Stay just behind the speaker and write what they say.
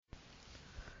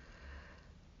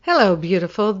Hello,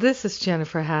 beautiful. This is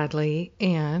Jennifer Hadley,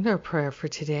 and our prayer for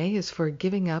today is for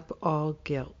giving up all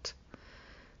guilt.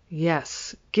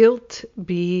 Yes, guilt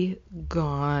be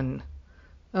gone.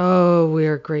 Oh, we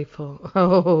are grateful.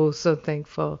 Oh, so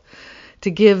thankful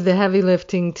to give the heavy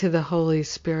lifting to the Holy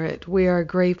Spirit. We are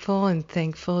grateful and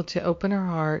thankful to open our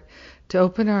heart, to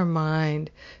open our mind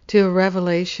to a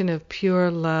revelation of pure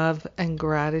love and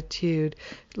gratitude,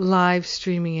 live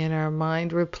streaming in our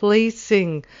mind,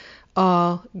 replacing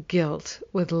all guilt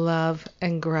with love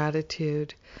and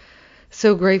gratitude.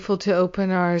 So grateful to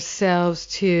open ourselves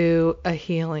to a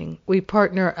healing. We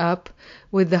partner up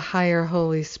with the higher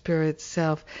Holy Spirit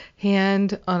self.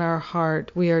 Hand on our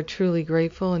heart. We are truly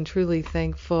grateful and truly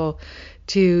thankful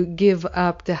to give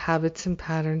up the habits and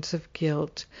patterns of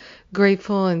guilt.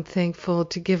 Grateful and thankful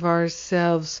to give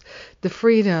ourselves the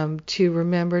freedom to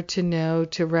remember, to know,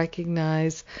 to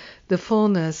recognize the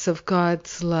fullness of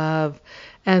God's love,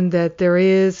 and that there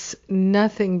is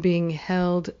nothing being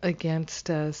held against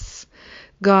us.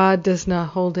 God does not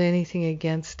hold anything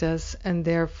against us, and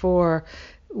therefore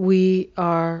we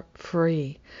are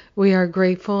free. We are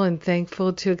grateful and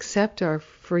thankful to accept our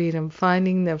freedom,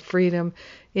 finding the freedom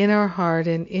in our heart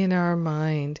and in our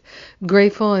mind.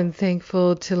 Grateful and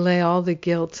thankful to lay all the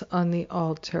guilt on the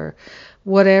altar.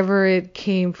 Whatever it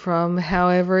came from,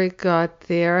 however it got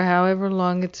there, however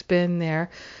long it's been there,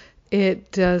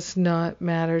 it does not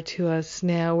matter to us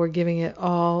now. We're giving it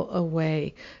all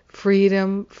away.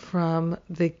 Freedom from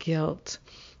the guilt.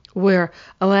 We're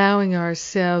allowing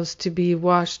ourselves to be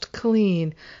washed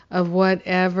clean of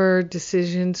whatever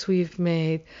decisions we've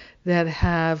made that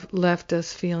have left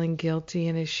us feeling guilty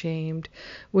and ashamed.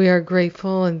 We are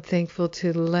grateful and thankful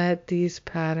to let these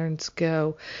patterns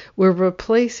go. We're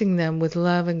replacing them with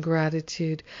love and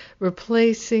gratitude,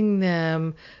 replacing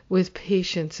them with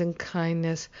patience and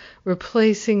kindness,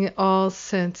 replacing all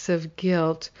sense of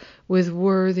guilt with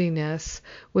worthiness,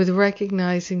 with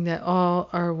recognizing that all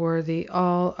are worthy,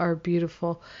 all are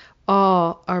beautiful,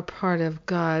 all are part of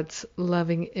God's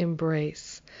loving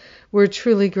embrace. We're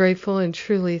truly grateful and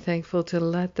truly thankful to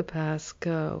let the past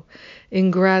go.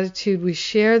 In gratitude, we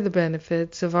share the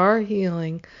benefits of our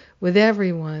healing with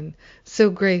everyone. So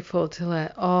grateful to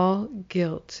let all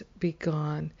guilt be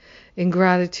gone. In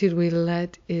gratitude, we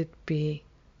let it be.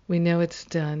 We know it's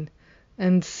done.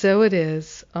 And so it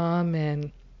is.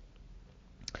 Amen.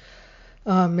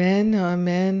 Amen,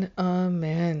 amen,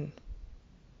 amen.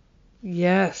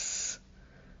 Yes.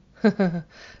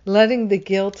 Letting the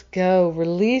guilt go,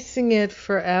 releasing it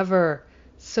forever.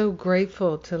 So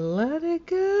grateful to let it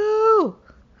go.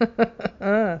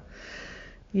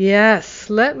 Yes,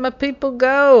 let my people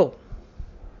go.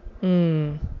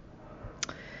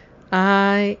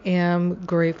 I am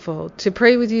grateful to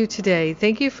pray with you today.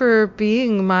 Thank you for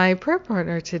being my prayer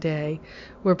partner today.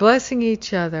 We're blessing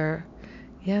each other.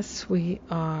 Yes, we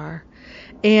are.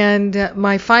 And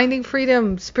my Finding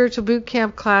Freedom Spiritual Boot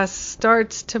Camp class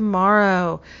starts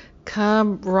tomorrow.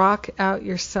 Come rock out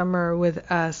your summer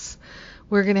with us.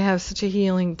 We're going to have such a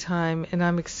healing time, and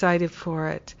I'm excited for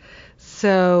it.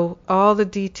 So all the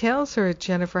details are at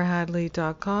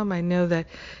jenniferhadley.com. I know that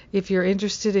if you're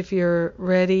interested, if you're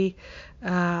ready,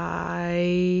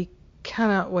 I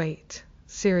cannot wait,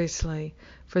 seriously,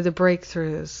 for the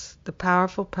breakthroughs, the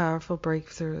powerful, powerful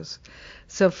breakthroughs.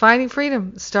 So Finding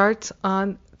Freedom starts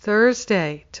on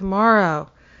Thursday, tomorrow.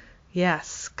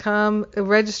 Yes, come.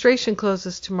 Registration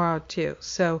closes tomorrow too.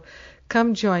 So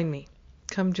come join me.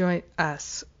 Come join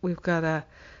us. We've got a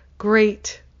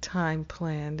great time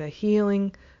planned, a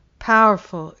healing,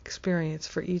 powerful experience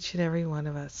for each and every one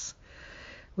of us.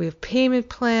 We have payment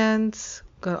plans,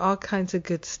 got all kinds of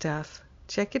good stuff.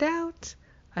 Check it out.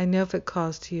 I know if it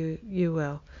calls to you, you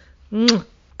will.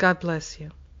 God bless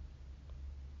you.